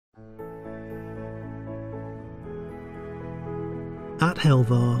At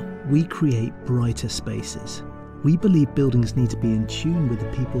Helvar, we create brighter spaces. We believe buildings need to be in tune with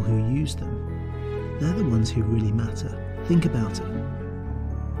the people who use them. They're the ones who really matter. Think about it.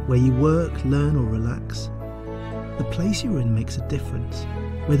 Where you work, learn or relax, the place you're in makes a difference.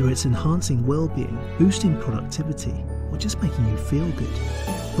 Whether it's enhancing well-being, boosting productivity, or just making you feel good.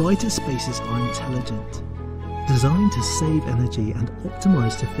 Brighter spaces are intelligent, designed to save energy and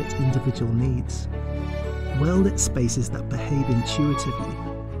optimize to fit individual needs. Well-lit spaces that behave intuitively,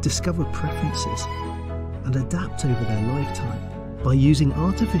 discover preferences, and adapt over their lifetime. By using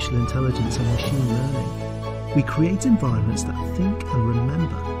artificial intelligence and machine learning, we create environments that think and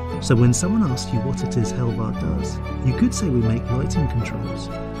remember. So when someone asks you what it is Helvar does, you could say we make lighting controls.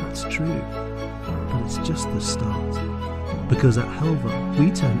 That's true, but it's just the start. Because at Helvar, we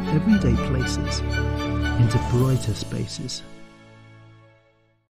turn everyday places into brighter spaces.